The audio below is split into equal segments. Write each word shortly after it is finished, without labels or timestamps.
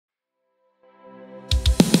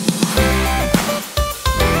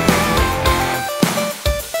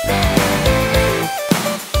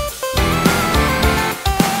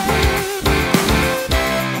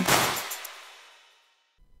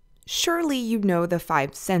you know the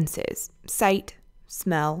 5 senses: sight,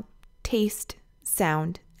 smell, taste,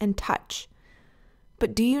 sound, and touch.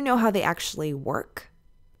 But do you know how they actually work?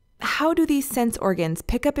 How do these sense organs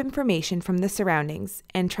pick up information from the surroundings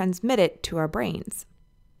and transmit it to our brains?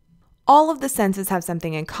 All of the senses have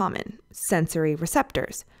something in common: sensory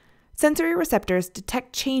receptors. Sensory receptors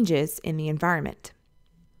detect changes in the environment.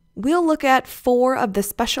 We'll look at 4 of the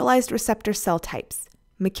specialized receptor cell types: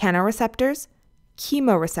 mechanoreceptors,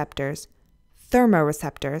 chemoreceptors,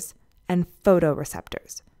 thermoreceptors, and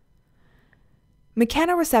photoreceptors.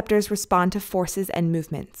 Mechanoreceptors respond to forces and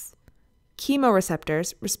movements.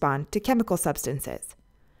 Chemoreceptors respond to chemical substances.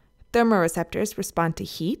 Thermoreceptors respond to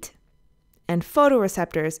heat, and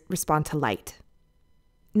photoreceptors respond to light.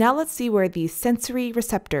 Now let's see where these sensory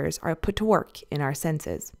receptors are put to work in our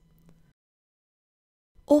senses.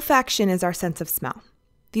 Olfaction is our sense of smell.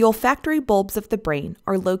 The olfactory bulbs of the brain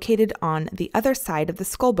are located on the other side of the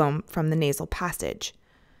skull bone from the nasal passage.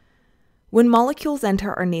 When molecules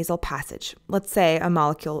enter our nasal passage, let's say a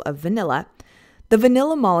molecule of vanilla, the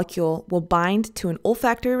vanilla molecule will bind to an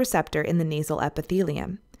olfactory receptor in the nasal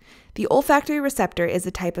epithelium. The olfactory receptor is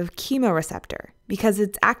a type of chemoreceptor because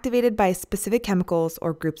it's activated by specific chemicals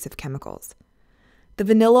or groups of chemicals. The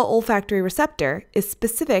vanilla olfactory receptor is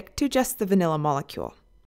specific to just the vanilla molecule.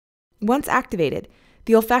 Once activated,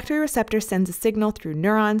 the olfactory receptor sends a signal through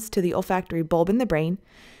neurons to the olfactory bulb in the brain,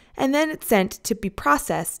 and then it's sent to be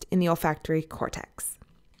processed in the olfactory cortex.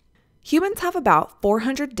 Humans have about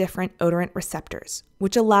 400 different odorant receptors,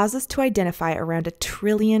 which allows us to identify around 1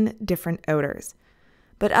 trillion different odors.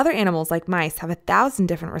 But other animals like mice have 1,000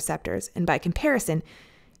 different receptors, and by comparison,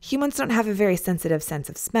 humans don't have a very sensitive sense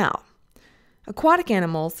of smell. Aquatic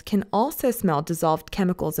animals can also smell dissolved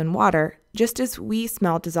chemicals in water, just as we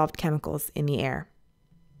smell dissolved chemicals in the air.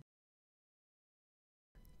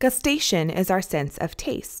 Gustation is our sense of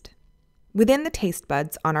taste. Within the taste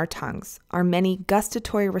buds on our tongues are many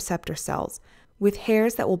gustatory receptor cells with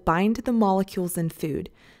hairs that will bind to the molecules in food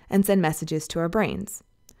and send messages to our brains.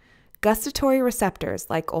 Gustatory receptors,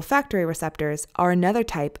 like olfactory receptors, are another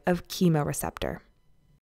type of chemoreceptor.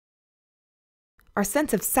 Our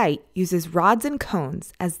sense of sight uses rods and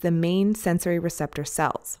cones as the main sensory receptor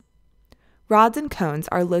cells. Rods and cones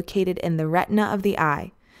are located in the retina of the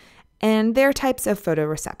eye, and they're types of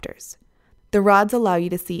photoreceptors. The rods allow you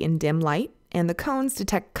to see in dim light, and the cones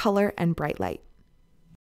detect color and bright light.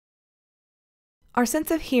 Our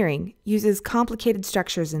sense of hearing uses complicated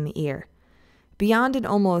structures in the ear. Beyond an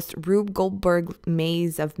almost Rube Goldberg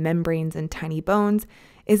maze of membranes and tiny bones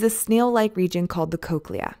is a snail-like region called the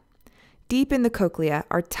cochlea. Deep in the cochlea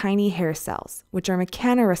are tiny hair cells, which are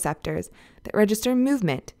mechanoreceptors that register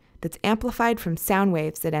movement that's amplified from sound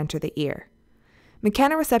waves that enter the ear.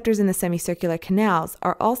 Mechanoreceptors in the semicircular canals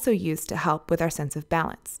are also used to help with our sense of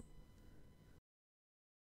balance.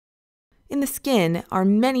 In the skin are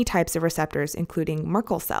many types of receptors, including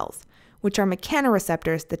Merkel cells, which are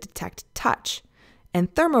mechanoreceptors that detect touch,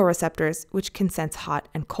 and thermoreceptors, which can sense hot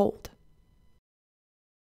and cold.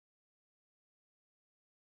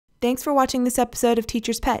 Thanks for watching this episode of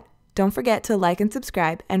Teacher's Pet. Don't forget to like and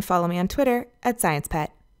subscribe and follow me on Twitter @SciencePet.